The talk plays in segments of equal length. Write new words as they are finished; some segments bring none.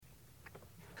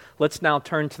Let's now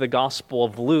turn to the Gospel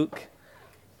of Luke.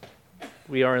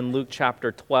 We are in Luke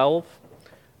chapter 12.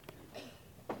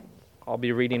 I'll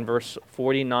be reading verse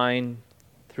 49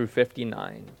 through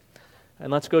 59.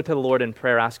 And let's go to the Lord in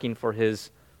prayer, asking for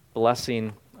His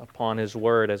blessing upon His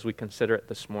word as we consider it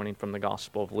this morning from the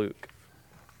Gospel of Luke.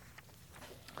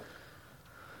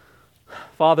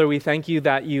 Father, we thank you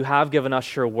that you have given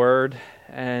us your word,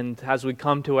 and as we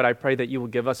come to it, I pray that you will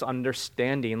give us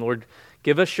understanding. Lord,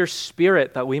 give us your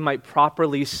Spirit that we might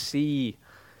properly see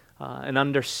and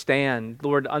understand.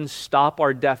 Lord, unstop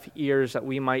our deaf ears that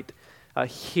we might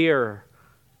hear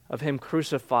of Him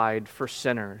crucified for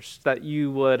sinners, that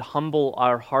you would humble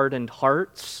our hardened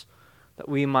hearts, that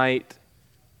we might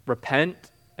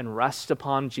repent and rest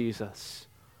upon Jesus.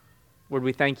 Lord,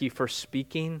 we thank you for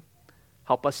speaking.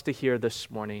 Help us to hear this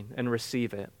morning and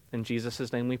receive it. In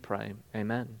Jesus' name we pray.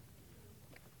 Amen.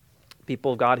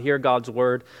 People of God, hear God's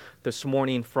word this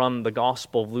morning from the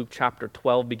Gospel of Luke chapter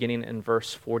 12, beginning in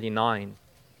verse 49.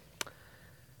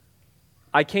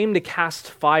 I came to cast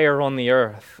fire on the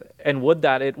earth, and would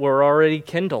that it were already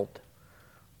kindled.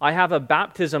 I have a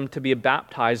baptism to be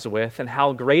baptized with, and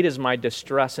how great is my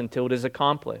distress until it is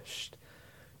accomplished.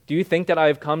 Do you think that I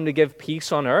have come to give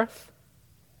peace on earth?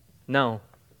 No,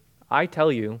 I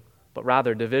tell you, but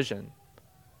rather division.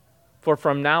 For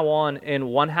from now on, in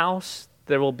one house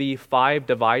there will be 5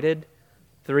 divided,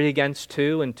 3 against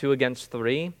 2 and 2 against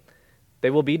 3. They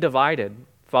will be divided,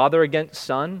 father against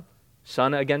son,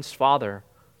 son against father,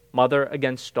 mother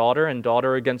against daughter, and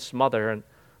daughter against mother, and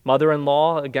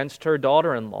mother-in-law against her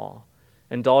daughter-in-law,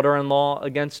 and daughter-in-law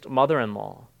against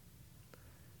mother-in-law.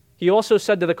 He also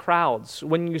said to the crowds,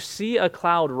 when you see a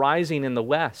cloud rising in the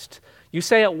west, you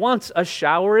say at once, a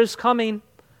shower is coming.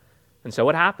 And so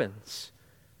it happens.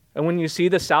 And when you see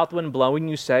the south wind blowing,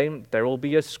 you say, there will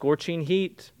be a scorching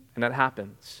heat. And it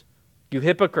happens. You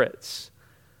hypocrites,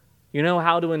 you know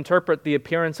how to interpret the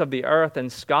appearance of the earth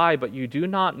and sky, but you do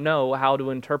not know how to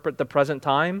interpret the present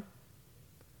time?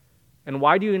 And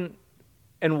why do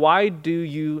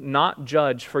you not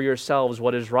judge for yourselves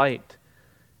what is right?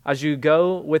 As you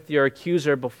go with your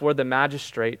accuser before the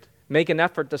magistrate, make an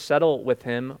effort to settle with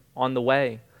him on the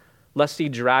way, lest he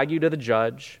drag you to the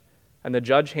judge, and the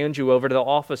judge hand you over to the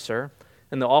officer,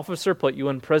 and the officer put you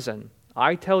in prison.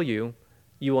 I tell you,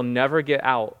 you will never get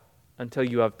out until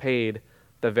you have paid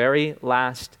the very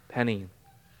last penny.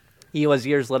 He who has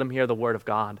ears, let him hear the word of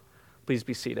God. Please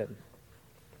be seated.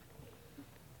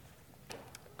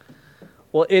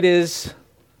 Well, it is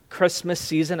Christmas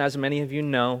season, as many of you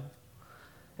know.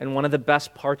 And one of the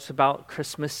best parts about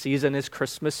Christmas season is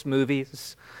Christmas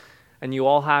movies. And you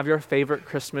all have your favorite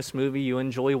Christmas movie you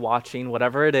enjoy watching,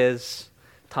 whatever it is,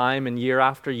 time and year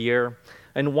after year.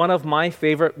 And one of my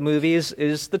favorite movies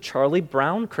is the Charlie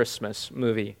Brown Christmas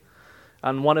movie.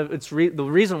 And the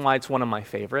reason why it's one of my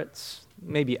favorites,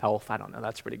 maybe Elf, I don't know,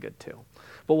 that's pretty good too.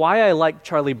 But why I like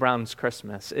Charlie Brown's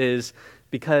Christmas is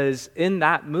because in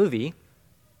that movie,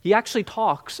 he actually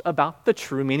talks about the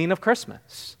true meaning of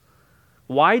Christmas.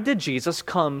 Why did Jesus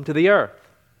come to the earth?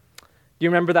 Do you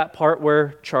remember that part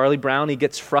where Charlie Brown, he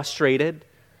gets frustrated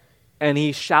and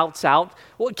he shouts out,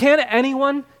 well, can't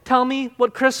anyone tell me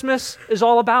what Christmas is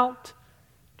all about? Do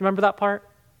you remember that part?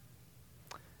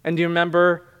 And do you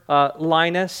remember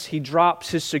Linus? He drops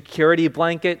his security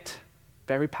blanket,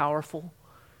 very powerful,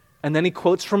 and then he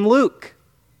quotes from Luke.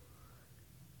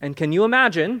 And can you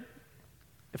imagine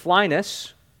if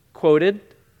Linus quoted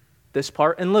this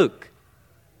part in Luke?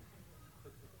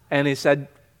 And he said,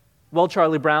 well,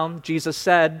 Charlie Brown, Jesus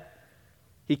said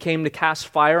he came to cast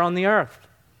fire on the earth.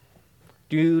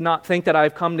 Do you not think that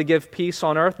I've come to give peace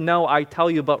on earth? No, I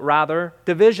tell you, but rather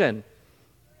division.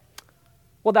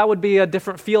 Well, that would be a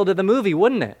different feel to the movie,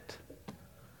 wouldn't it?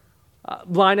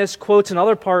 Linus quotes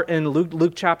another part in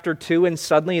Luke chapter 2, and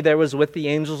suddenly there was with the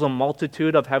angels a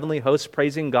multitude of heavenly hosts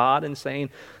praising God and saying,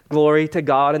 glory to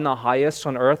God in the highest,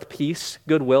 on earth peace,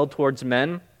 goodwill towards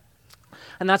men.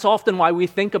 And that's often why we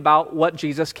think about what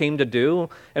Jesus came to do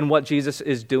and what Jesus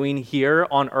is doing here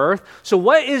on earth. So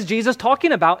what is Jesus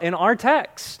talking about in our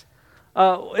text?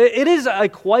 It is a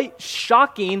quite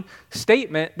shocking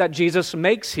statement that Jesus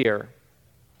makes here.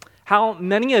 How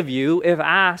many of you, if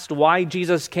asked why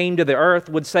Jesus came to the earth,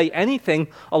 would say anything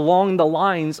along the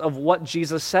lines of what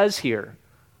Jesus says here?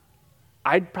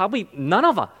 None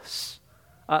of us.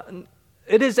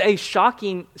 It is a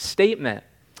shocking statement.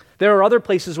 There are other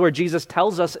places where Jesus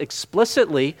tells us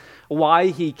explicitly why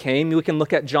he came. We can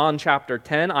look at John chapter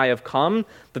 10. I have come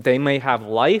that they may have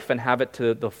life and have it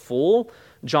to the full.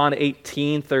 John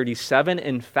 18:37.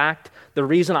 In fact, the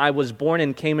reason I was born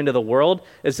and came into the world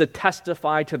is to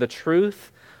testify to the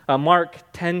truth.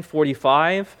 Mark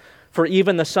 10:45. For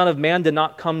even the Son of Man did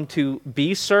not come to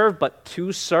be served, but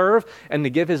to serve and to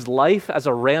give his life as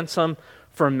a ransom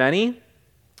for many.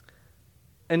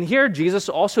 And here Jesus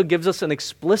also gives us an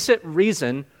explicit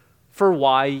reason for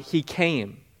why he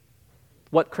came,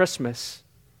 what Christmas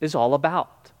is all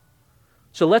about.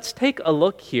 So let's take a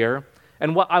look here,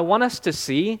 and what I want us to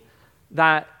see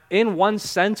that in one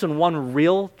sense, in one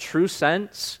real, true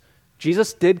sense,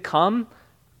 Jesus did come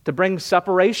to bring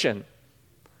separation.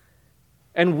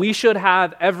 And we should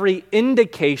have every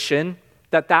indication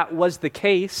that that was the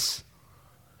case,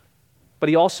 but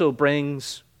he also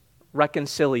brings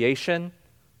reconciliation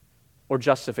or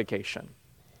justification.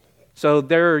 So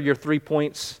there are your 3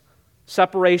 points: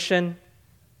 separation,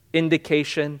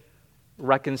 indication,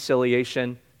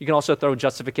 reconciliation. You can also throw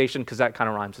justification because that kind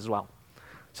of rhymes as well.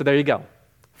 So there you go.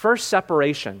 First,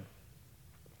 separation.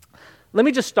 Let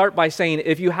me just start by saying,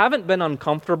 if you haven't been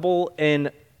uncomfortable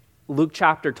in Luke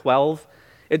chapter 12,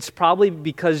 it's probably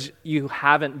because you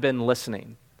haven't been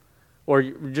listening, or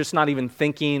you're just not even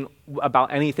thinking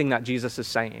about anything that Jesus is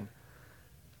saying.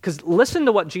 Because listen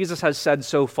to what Jesus has said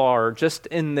so far just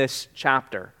in this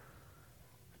chapter.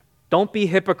 Don't be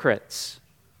hypocrites.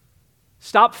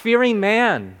 Stop fearing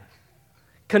man.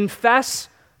 Confess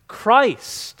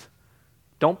Christ.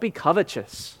 Don't be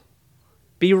covetous.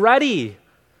 Be ready.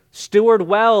 Steward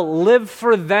well. Live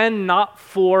for then, not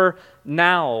for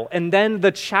now. And then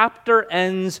the chapter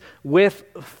ends with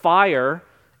fire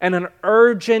and an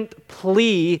urgent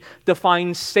plea to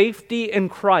find safety in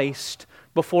Christ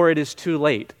before it is too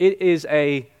late. It is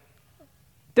a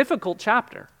difficult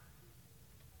chapter.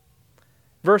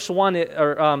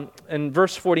 In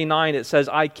verse 49, it says,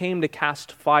 I came to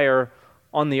cast fire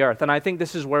on the earth. And I think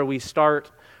this is where we start.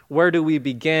 Where do we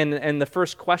begin? And the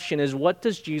first question is, what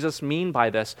does Jesus mean by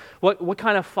this? What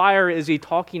kind of fire is he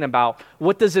talking about?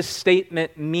 What does this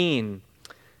statement mean?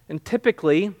 And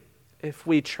typically, if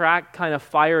we track kind of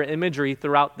fire imagery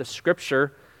throughout the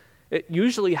scripture, it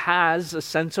usually has a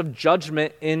sense of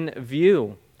judgment in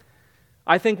view.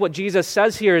 I think what Jesus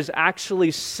says here is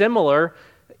actually similar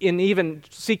in even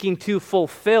seeking to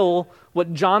fulfill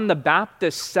what John the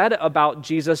Baptist said about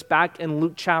Jesus back in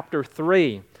Luke chapter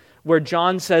 3, where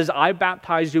John says, I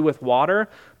baptize you with water,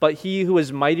 but he who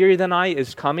is mightier than I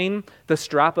is coming, the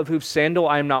strap of whose sandal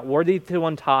I am not worthy to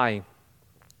untie.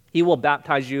 He will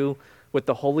baptize you with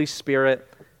the Holy Spirit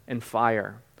and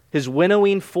fire. His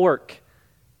winnowing fork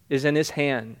is in his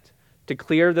hand to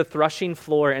clear the threshing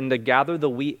floor and to gather the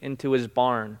wheat into his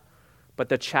barn, but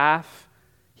the chaff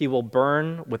he will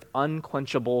burn with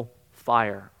unquenchable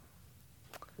fire.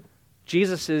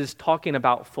 Jesus is talking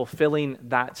about fulfilling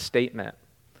that statement.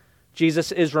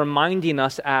 Jesus is reminding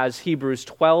us, as Hebrews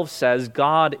 12 says,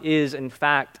 God is in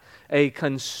fact a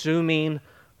consuming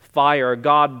fire.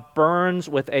 God burns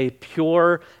with a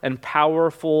pure and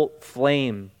powerful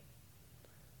flame.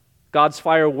 God's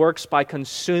fire works by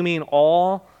consuming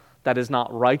all that is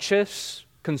not righteous,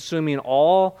 consuming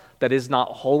all that is not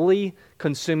holy,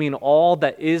 consuming all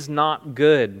that is not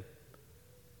good.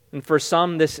 And for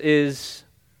some, this is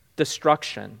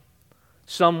destruction.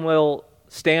 Some will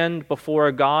stand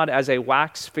before God as a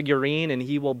wax figurine, and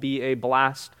he will be a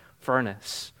blast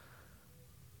furnace.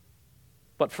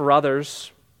 But for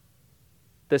others,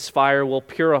 this fire will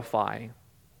purify.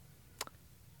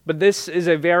 But this is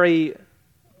a very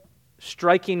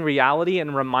striking reality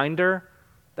and reminder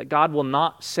that God will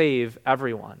not save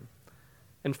everyone.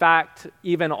 In fact,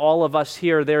 even all of us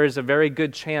here, there is a very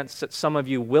good chance that some of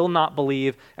you will not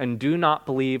believe and do not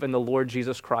believe in the Lord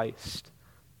Jesus Christ.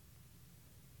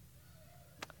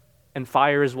 And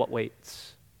fire is what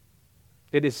waits.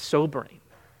 It is sobering.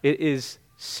 It is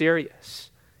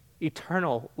serious,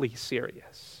 eternally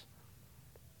serious.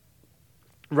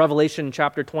 Revelation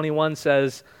chapter 21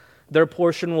 says, their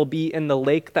portion will be in the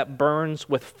lake that burns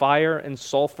with fire and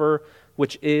sulfur,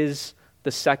 which is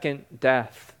the second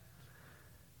death.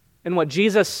 And what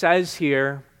Jesus says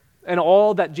here, and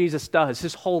all that Jesus does,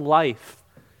 his whole life,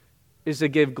 is to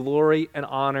give glory and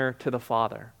honor to the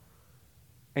Father.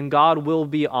 And God will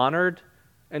be honored,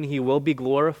 and he will be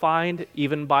glorified,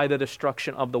 even by the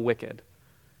destruction of the wicked.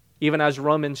 Even as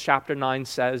Romans chapter 9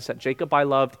 says, that Jacob I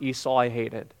loved, Esau I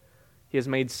hated. He has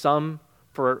made some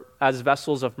as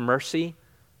vessels of mercy,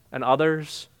 and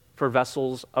others for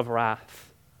vessels of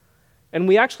wrath. And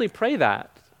we actually pray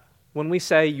that when we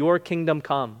say, your kingdom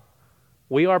come.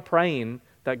 We are praying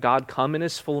that God come in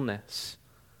his fullness,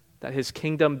 that his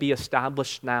kingdom be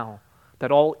established now,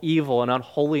 that all evil and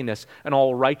unholiness and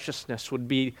all righteousness would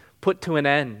be put to an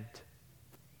end.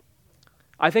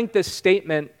 I think this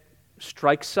statement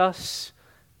strikes us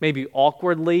maybe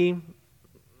awkwardly,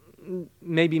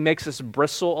 maybe makes us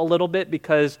bristle a little bit,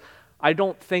 because I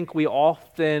don't think we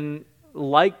often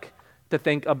like to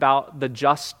think about the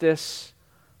justice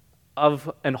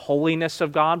of and holiness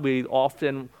of God. We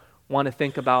often want to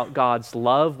think about God's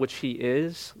love, which He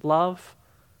is love.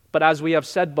 But as we have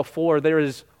said before, there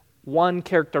is one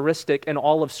characteristic in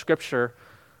all of Scripture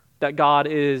that God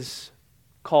is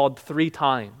called 3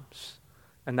 times,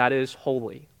 and that is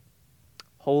holy.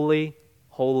 Holy,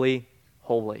 holy,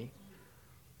 holy.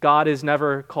 God is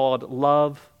never called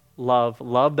love, love,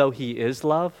 love, though He is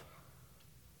love.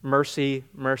 Mercy,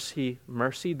 mercy,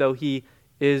 mercy, though He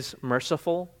is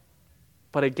merciful.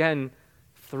 But again,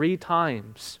 3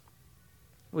 times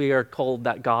we are told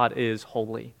that God is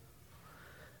holy.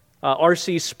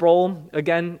 R.C. Sproul,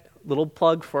 again, little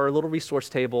plug for our little resource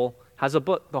table, has a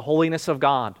book, The Holiness of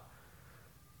God.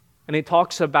 And he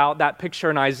talks about that picture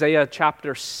in Isaiah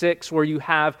chapter 6 where you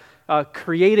have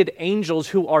created angels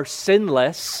who are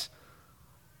sinless,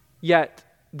 yet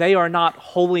they are not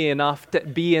holy enough to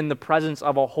be in the presence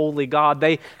of a holy God.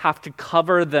 They have to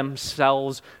cover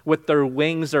themselves with their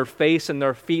wings, their face, and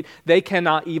their feet. They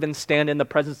cannot even stand in the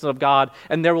presence of God,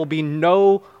 and there will be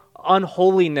no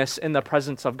unholiness in the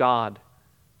presence of God.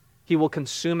 He will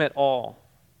consume it all.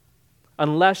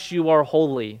 Unless you are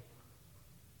holy,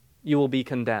 you will be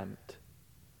condemned.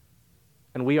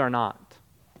 And we are not.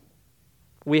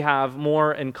 We have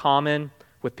more in common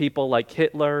with people like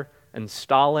Hitler and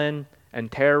Stalin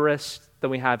and terrorists than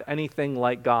we have anything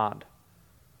like God.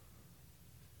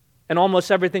 And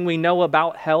almost everything we know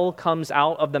about hell comes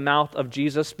out of the mouth of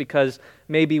Jesus, because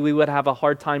maybe we would have a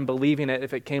hard time believing it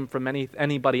if it came from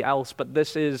anybody else. But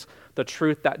this is the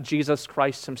truth that Jesus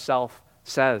Christ Himself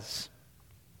says.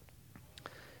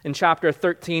 In chapter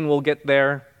 13, we'll get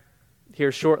there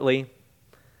here shortly.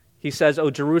 He says, "O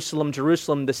Jerusalem,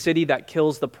 Jerusalem, the city that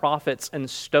kills the prophets and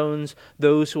stones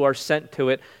those who are sent to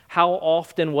it, how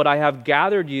often would I have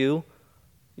gathered you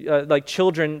like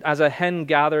children as a hen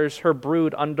gathers her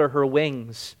brood under her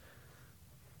wings,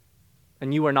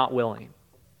 and you are not willing."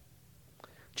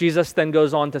 Jesus then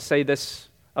goes on to say this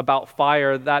about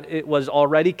fire, that it was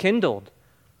already kindled.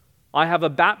 I have a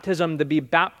baptism to be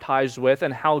baptized with,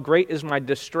 and how great is my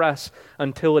distress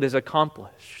until it is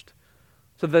accomplished.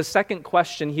 So the second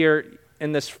question here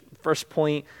in this first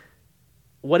point,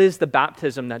 what is the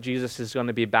baptism that Jesus is going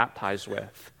to be baptized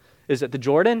with? Is it the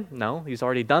Jordan? No, He's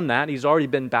already done that. He's already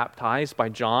been baptized by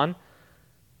John.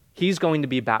 He's going to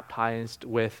be baptized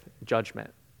with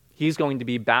judgment. He's going to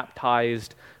be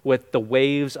baptized with the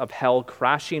waves of hell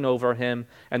crashing over Him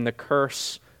and the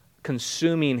curse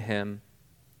consuming Him.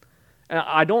 And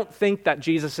I don't think that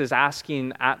Jesus is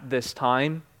asking at this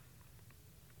time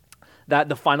that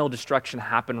the final destruction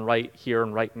happen right here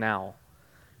and right now.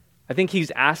 I think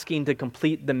He's asking to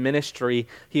complete the ministry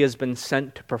He has been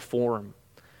sent to perform.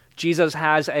 Jesus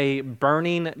has a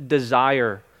burning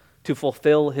desire to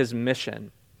fulfill His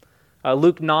mission.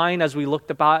 Luke 9, as we looked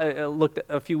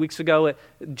a few weeks ago,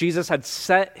 Jesus had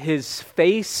set His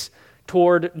face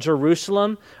toward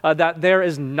Jerusalem, that there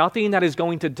is nothing that is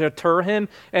going to deter Him.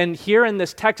 And here in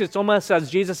this text, it's almost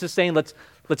as Jesus is saying, let's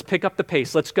pick up the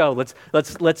pace. Let's go.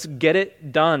 Let's get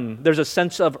it done. There's a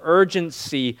sense of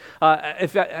urgency.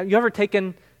 Have you ever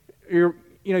taken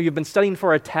you've been studying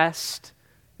for a test,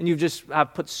 and you just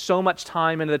have put so much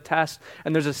time into the test,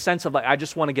 and there's a sense of I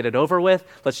just want to get it over with.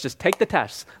 Let's just take the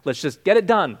test. Let's just get it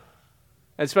done.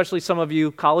 And especially some of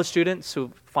you college students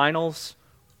who finals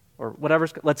or whatever,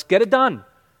 let's get it done.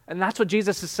 And that's what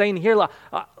Jesus is saying here.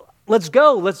 Let's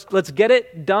go. Let's get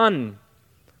it done.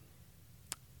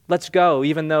 Let's go,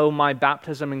 even though my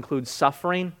baptism includes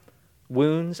suffering,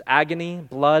 wounds, agony,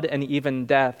 blood, and even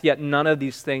death. Yet none of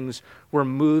these things were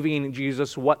moving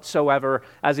Jesus whatsoever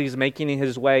as He's making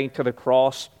His way to the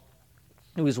cross.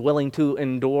 He was willing to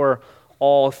endure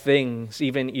all things,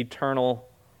 even eternal,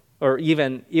 or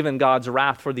even God's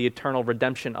wrath for the eternal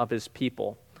redemption of His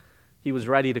people. He was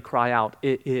ready to cry out,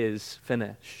 "It is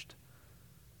finished."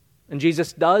 And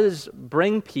Jesus does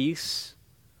bring peace.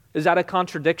 Is that a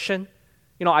contradiction?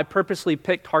 I purposely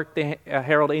picked Hark the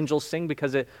Herald Angels Sing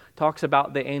because it talks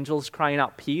about the angels crying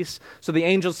out peace. So the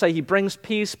angels say He brings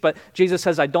peace, but Jesus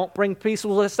says, I don't bring peace.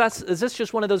 Well, is this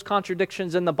just one of those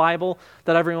contradictions in the Bible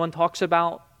that everyone talks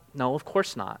about? No, of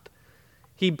course not.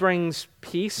 He brings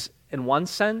peace in one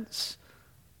sense,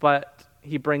 but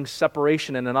He brings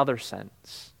separation in another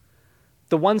sense.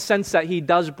 The one sense that He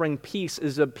does bring peace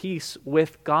is a peace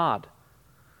with God.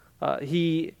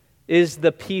 He is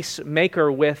the peacemaker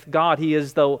with God. He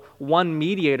is the one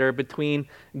mediator between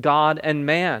God and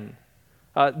man.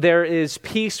 There is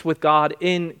peace with God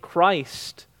in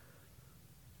Christ.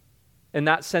 In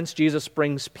that sense, Jesus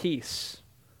brings peace.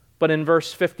 But in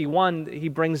verse 51, he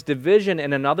brings division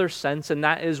in another sense, and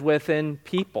that is within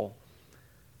people.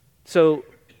 So,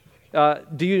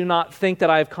 do you not think that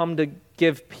I have come to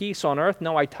give peace on earth?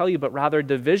 No, I tell you, but rather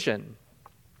division.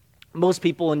 Most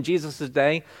people in Jesus'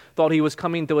 day thought he was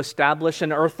coming to establish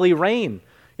an earthly reign,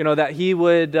 that he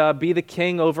would be the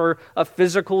king over a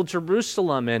physical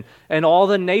Jerusalem, and all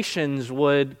the nations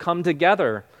would come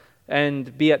together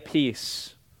and be at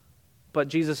peace. But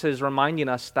Jesus is reminding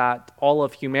us that all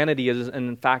of humanity is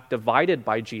in fact divided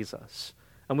by Jesus.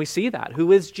 And we see that.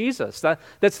 Who is Jesus?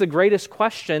 That's the greatest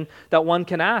question that one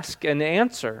can ask and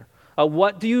answer.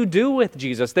 What do you do with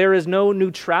Jesus? There is no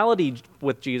neutrality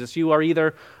with Jesus. You are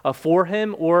either for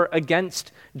him or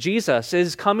against Jesus.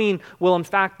 His coming will in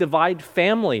fact divide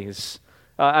families,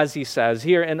 as he says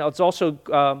here. And it's also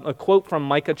a quote from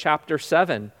Micah chapter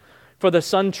 7. For the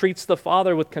son treats the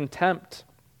father with contempt.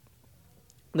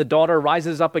 The daughter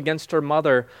rises up against her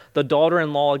mother, the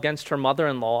daughter-in-law against her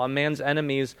mother-in-law. A man's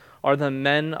enemies are the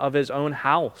men of his own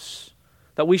house.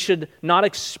 That we should not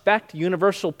expect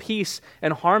universal peace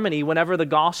and harmony whenever the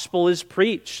gospel is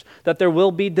preached, that there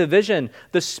will be division.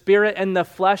 The spirit and the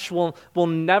flesh will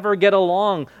never get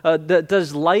along.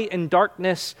 Does light and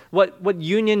darkness, what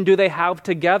union do they have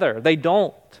together? They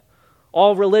don't.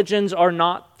 All religions are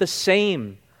not the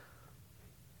same.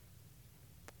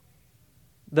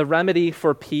 The remedy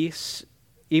for peace,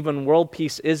 even world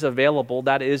peace, is available.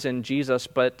 That is in Jesus,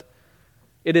 but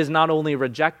it is not only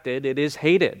rejected, it is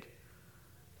hated.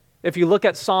 If you look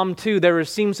at Psalm 2, there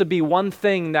seems to be one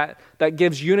thing that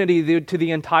gives unity to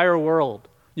the entire world.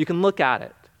 You can look at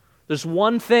it. There's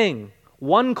one thing,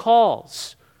 one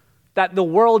cause, that the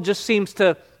world just seems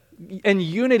to, in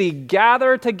unity,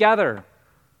 gather together.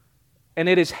 And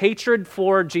it is hatred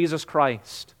for Jesus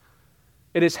Christ.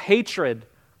 It is hatred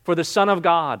for the Son of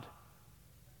God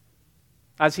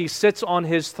as he sits on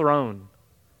his throne.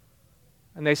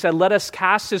 And they said, let us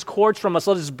cast his cords from us.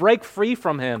 Let us break free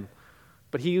from him.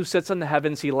 But he who sits in the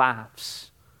heavens, he laughs.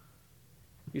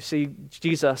 You see,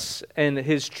 Jesus and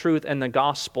his truth and the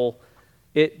gospel,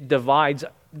 it divides.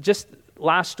 Just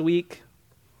last week,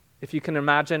 if you can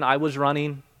imagine, I was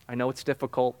running. I know it's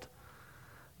difficult.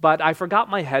 But I forgot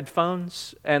my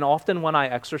headphones. And often when I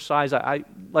exercise, I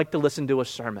like to listen to a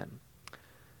sermon.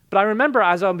 But I remember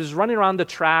as I was running around the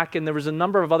track and there was a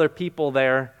number of other people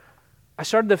there, I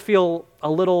started to feel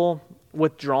a little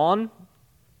withdrawn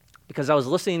because I was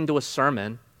listening to a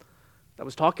sermon that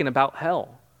was talking about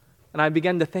hell. And I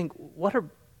began to think, what are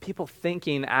people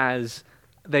thinking as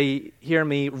they hear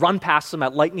me run past them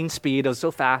at lightning speed? It was so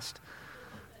fast.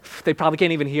 They probably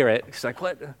can't even hear it. It's like,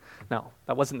 what? No,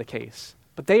 that wasn't the case.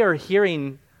 But they are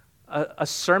hearing a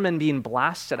sermon being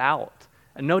blasted out.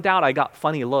 And no doubt I got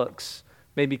funny looks.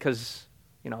 Maybe because,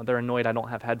 they're annoyed I don't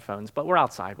have headphones, but we're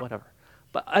outside, whatever.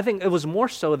 But I think it was more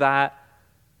so that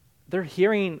they're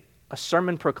hearing a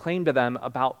sermon proclaimed to them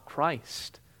about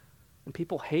Christ. And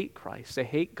people hate Christ. They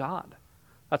hate God.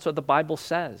 That's what the Bible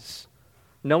says.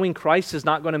 Knowing Christ is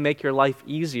not going to make your life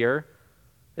easier.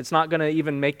 It's not going to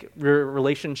even make your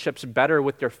relationships better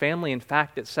with your family. In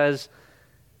fact, it says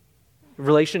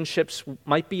relationships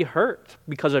might be hurt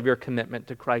because of your commitment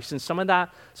to Christ. And some of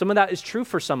that is true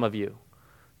for some of you.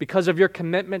 Because of your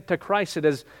commitment to Christ,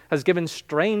 it has given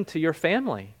strain to your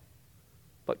family.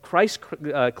 But Christ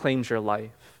claims your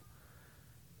life.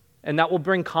 And that will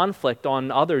bring conflict on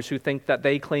others who think that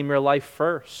they claim your life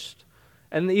first.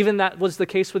 And even that was the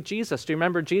case with Jesus. Do you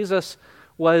remember Jesus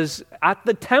was at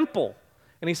the temple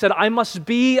and he said, I must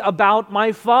be about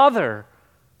my Father.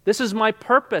 This is my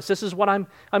purpose. This is what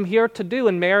I'm here to do.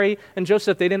 And Mary and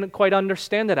Joseph, they didn't quite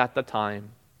understand it at the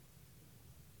time.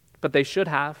 But they should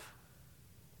have.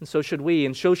 And so should we,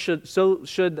 and so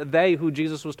should they who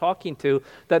Jesus was talking to,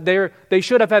 that they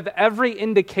should have had every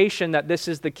indication that this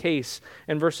is the case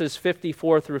in verses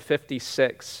 54 through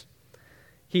 56.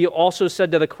 He also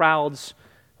said to the crowds,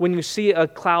 when you see a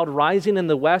cloud rising in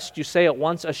the west, you say at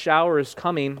once a shower is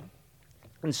coming,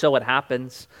 and so it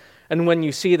happens. And when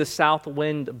you see the south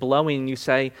wind blowing, you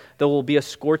say, there will be a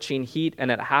scorching heat,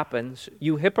 and it happens.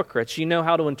 You hypocrites, you know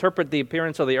how to interpret the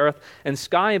appearance of the earth and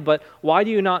sky, but why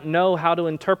do you not know how to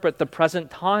interpret the present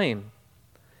time?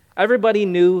 Everybody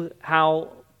knew how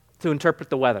to interpret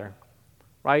the weather,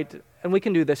 right? And we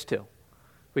can do this too.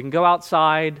 We can go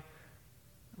outside,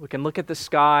 we can look at the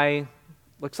sky,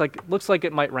 looks like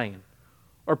it might rain.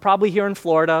 Or probably here in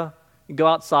Florida, you go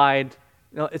outside,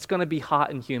 it's going to be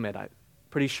hot and humid.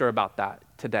 Pretty sure about that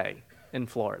today in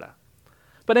Florida.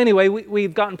 But anyway,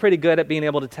 we've gotten pretty good at being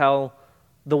able to tell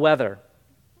the weather.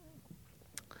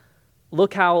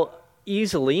 Look how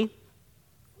easily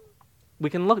we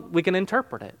can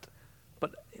interpret it.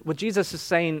 But what Jesus is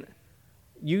saying,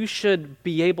 you should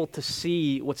be able to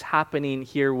see what's happening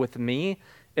here with me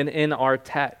and in our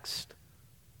text.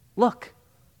 Look,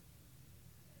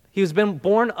 he's been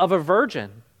born of a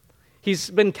virgin.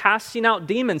 He's been casting out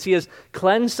demons. He has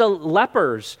cleansed the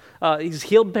lepers. He's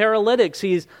healed paralytics.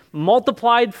 He's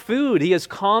multiplied food. He has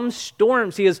calmed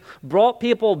storms. He has brought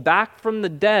people back from the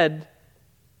dead.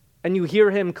 And you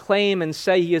hear him claim and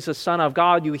say he is the Son of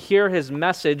God. You hear his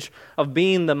message of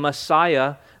being the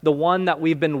Messiah, the one that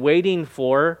we've been waiting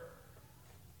for.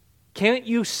 Can't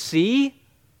you see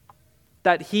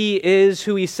that he is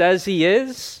who he says he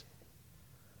is?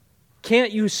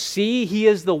 Can't you see he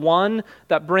is the one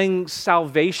that brings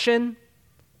salvation?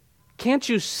 Can't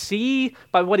you see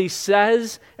by what he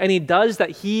says and he does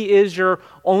that he is your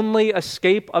only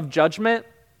escape of judgment?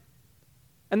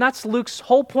 And that's Luke's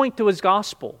whole point to his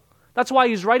gospel. That's why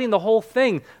he's writing the whole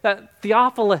thing, that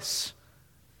Theophilus,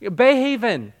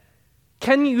 Behaven,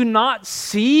 can you not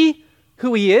see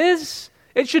who he is?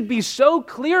 It should be so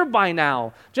clear by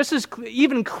now, just as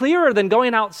even clearer than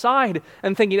going outside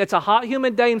and thinking, it's a hot,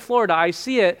 humid day in Florida, I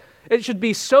see it. It should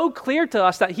be so clear to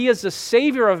us that he is the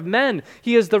Savior of men.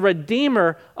 He is the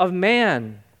Redeemer of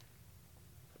man.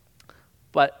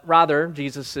 But rather,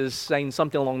 Jesus is saying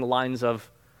something along the lines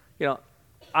of,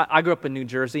 I grew up in New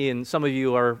Jersey, and some of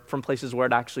you are from places where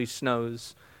it actually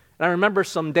snows. And I remember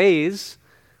some days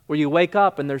where you wake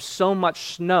up and there's so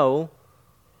much snow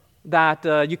that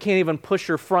you can't even push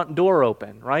your front door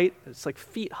open, right? It's like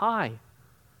feet high.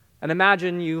 And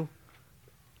imagine you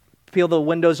peel the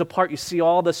windows apart, you see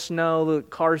all the snow, the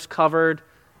car's covered,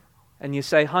 and you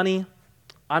say, honey,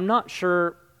 I'm not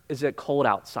sure, is it cold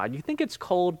outside? You think it's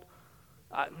cold?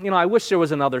 I wish there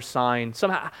was another sign.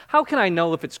 Somehow, how can I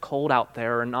know if it's cold out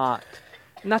there or not?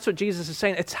 And that's what Jesus is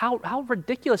saying. It's how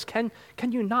ridiculous can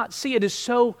you not see? It is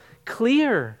so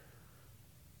clear.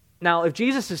 Now, if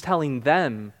Jesus is telling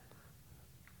them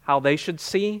how they should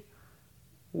see,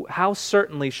 how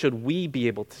certainly should we be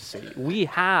able to see? We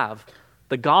have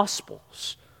the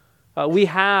Gospels. We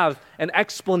have an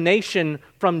explanation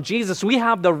from Jesus. We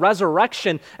have the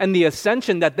resurrection and the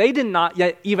ascension that they did not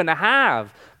yet even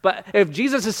have. But if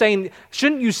Jesus is saying,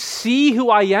 shouldn't you see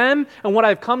who I am and what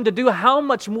I've come to do, how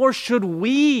much more should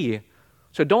we?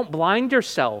 So don't blind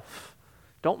yourself.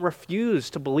 Don't refuse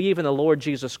to believe in the Lord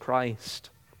Jesus Christ.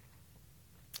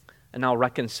 And now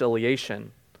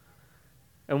reconciliation.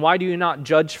 And why do you not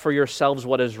judge for yourselves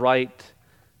what is right?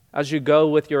 As you go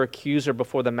with your accuser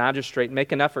before the magistrate,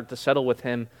 make an effort to settle with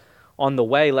him on the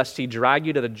way, lest he drag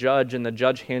you to the judge, and the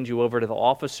judge hand you over to the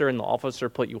officer, and the officer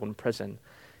put you in prison.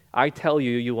 I tell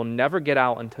you, you will never get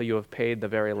out until you have paid the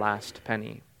very last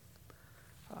penny.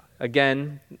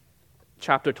 Again,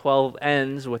 chapter 12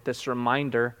 ends with this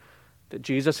reminder that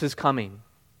Jesus is coming.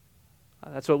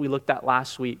 That's what we looked at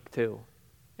last week too.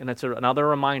 And it's another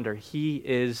reminder, he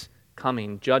is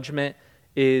coming. Judgment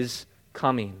is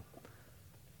coming.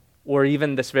 Or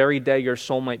even this very day, your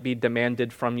soul might be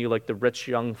demanded from you like the rich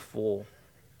young fool.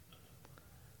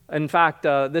 In fact,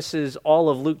 this is all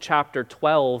of Luke chapter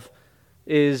 12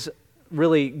 is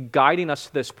really guiding us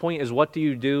to this point is what do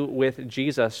you do with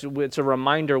Jesus? It's a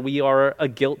reminder we are a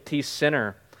guilty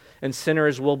sinner, and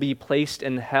sinners will be placed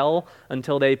in hell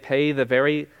until they pay the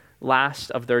very last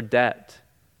of their debt.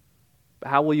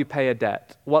 How will you pay a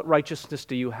debt? What righteousness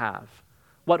do you have?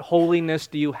 What holiness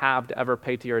do you have to ever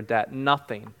pay to your debt?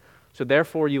 Nothing. So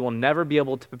therefore you will never be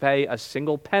able to pay a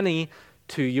single penny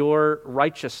to your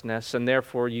righteousness, and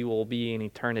therefore you will be in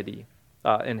eternity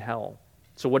in hell.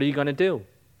 So what are you going to do?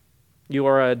 You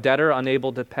are a debtor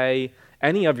unable to pay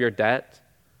any of your debt,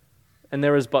 and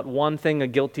there is but one thing a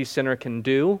guilty sinner can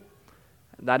do.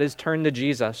 That is turn to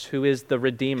Jesus, who is the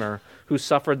Redeemer, who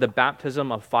suffered the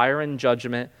baptism of fire and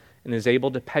judgment and is able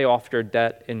to pay off your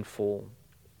debt in full.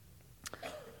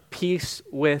 Peace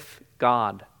with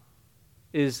God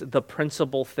is the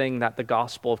principal thing that the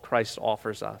gospel of Christ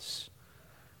offers us.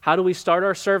 How do we start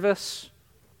our service?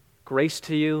 Grace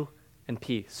to you and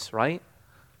peace, right?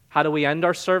 How do we end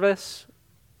our service?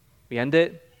 We end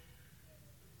it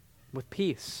with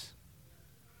peace.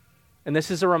 And this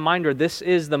is a reminder, this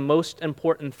is the most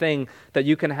important thing that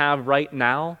you can have right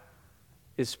now,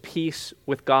 is peace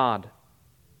with God.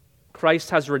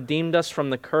 Christ has redeemed us from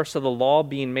the curse of the law,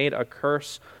 being made a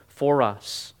curse for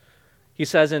us. He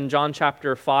says in John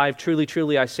chapter 5, truly,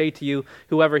 truly, I say to you,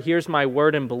 whoever hears my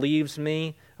word and believes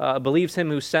him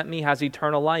who sent me has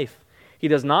eternal life. He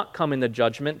does not come into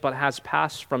judgment, but has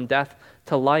passed from death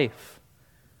to life.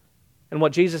 And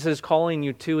what Jesus is calling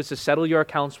you to is to settle your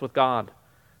accounts with God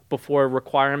before a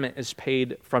requirement is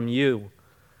paid from you.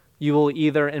 You will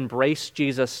either embrace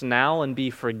Jesus now and be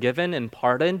forgiven and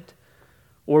pardoned,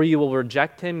 Or you will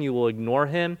reject him, you will ignore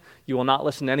him, you will not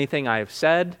listen to anything I have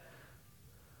said.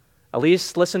 At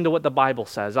least listen to what the Bible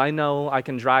says. I know I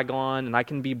can drag on and I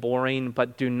can be boring,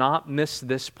 but do not miss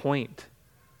this point.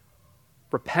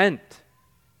 Repent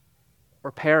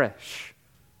or perish.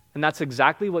 And that's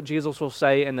exactly what Jesus will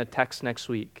say in the text next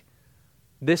week.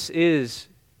 This is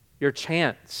your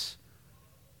chance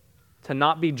to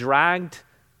not be dragged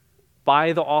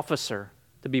by the officer,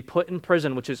 to be put in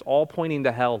prison, which is all pointing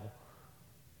to hell.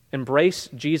 Embrace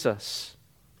Jesus.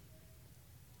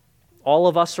 All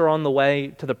of us are on the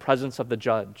way to the presence of the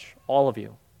judge. All of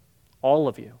you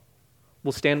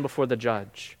will stand before the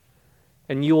judge.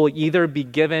 And you will either be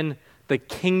given the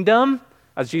kingdom,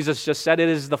 as Jesus just said, it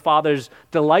is the Father's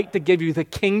delight to give you the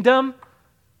kingdom,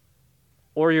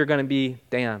 or you're going to be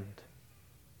damned.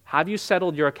 Have you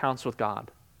settled your accounts with God?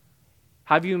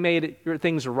 Have you made your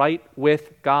things right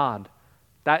with God?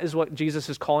 That is what Jesus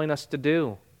is calling us to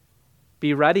do.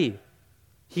 Be ready.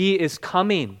 He is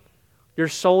coming. Your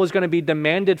soul is going to be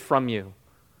demanded from you.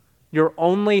 Your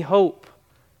only hope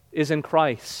is in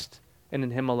Christ and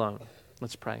in Him alone.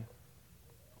 Let's pray.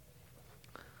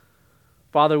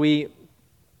 Father, we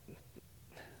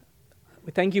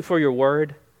thank you for your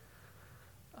word.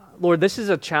 Lord, this is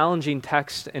a challenging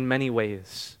text in many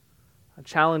ways.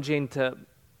 Challenging to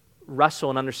wrestle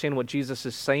and understand what Jesus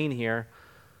is saying here.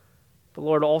 But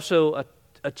Lord, also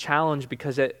a challenge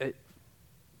because it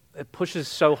pushes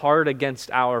so hard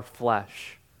against our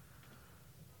flesh.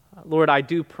 Lord, I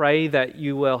do pray that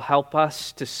you will help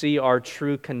us to see our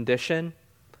true condition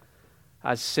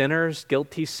as sinners,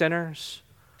 guilty sinners.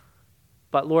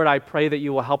 But Lord, I pray that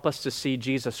you will help us to see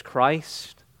Jesus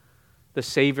Christ, the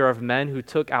Savior of men, who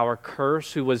took our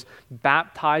curse, who was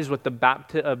baptized with the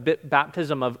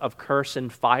baptism of curse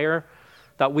and fire,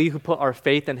 that we who put our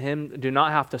faith in him do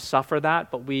not have to suffer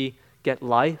that, but we get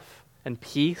life and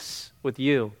peace with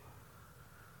you.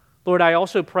 Lord, I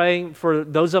also pray for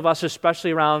those of us,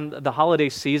 especially around the holiday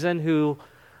season, who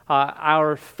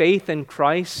our faith in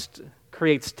Christ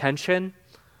creates tension.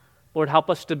 Lord, help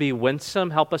us to be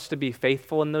winsome, help us to be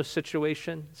faithful in those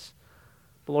situations.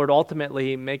 But Lord,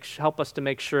 ultimately, help us to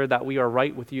make sure that we are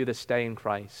right with you this day in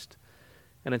Christ.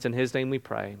 And it's in his name we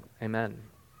pray. Amen.